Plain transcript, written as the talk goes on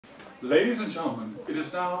Ladies and gentlemen, it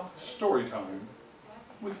is now story time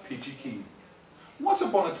with Peachey Keene. Once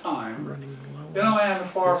upon a time, in a land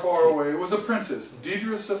far, far away, was a princess,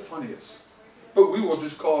 Deidre Funniest. But we will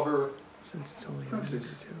just call her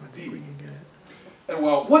Princess D. And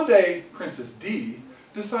well, one day, Princess D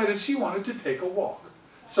decided she wanted to take a walk.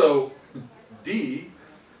 So, D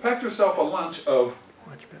packed herself a lunch of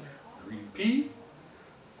green pea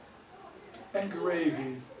and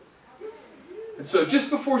gravy. And so just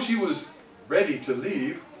before she was ready to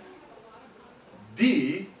leave,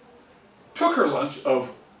 D took her lunch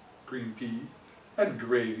of green pea and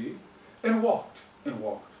gravy and walked and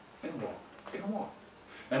walked and walked and walked.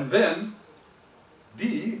 And then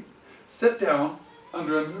D sat down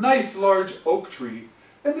under a nice large oak tree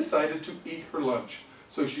and decided to eat her lunch.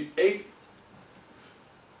 So she ate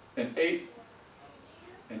and ate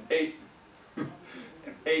and ate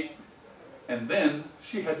and ate, and then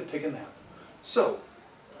she had to take a nap. So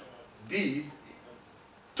D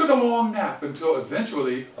took a long nap until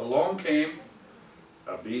eventually along came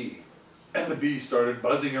a bee. And the bee started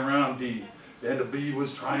buzzing around D. And the bee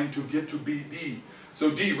was trying to get to D.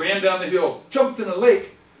 So D ran down the hill, jumped in a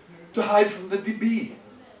lake to hide from the bee.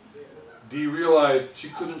 D realized she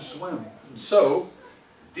couldn't swim. And so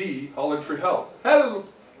D hollered for help.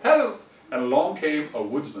 Help! Help! And along came a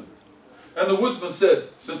woodsman. And the woodsman said,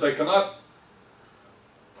 "Since I cannot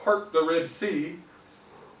part the Red Sea,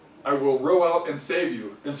 I will row out and save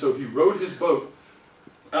you." And so he rowed his boat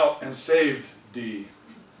out and saved D.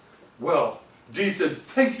 Well, D said,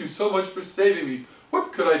 "Thank you so much for saving me.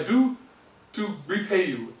 What could I do to repay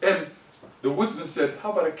you?" And the woodsman said,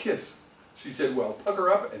 "How about a kiss?" She said, "Well, pucker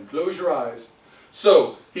up and close your eyes."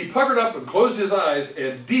 So he puckered up and closed his eyes,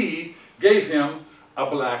 and D gave him a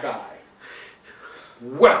black eye.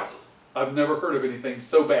 Well, I've never heard of anything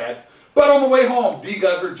so bad. But on the way home, D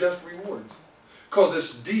got her just rewards. Because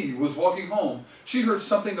as D was walking home, she heard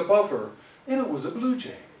something above her, and it was a blue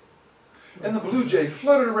jay. And the blue jay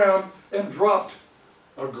fluttered around and dropped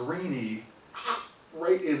a greenie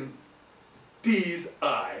right in D's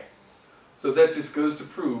eye. So that just goes to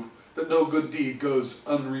prove that no good deed goes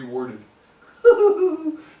unrewarded.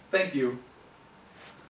 Thank you.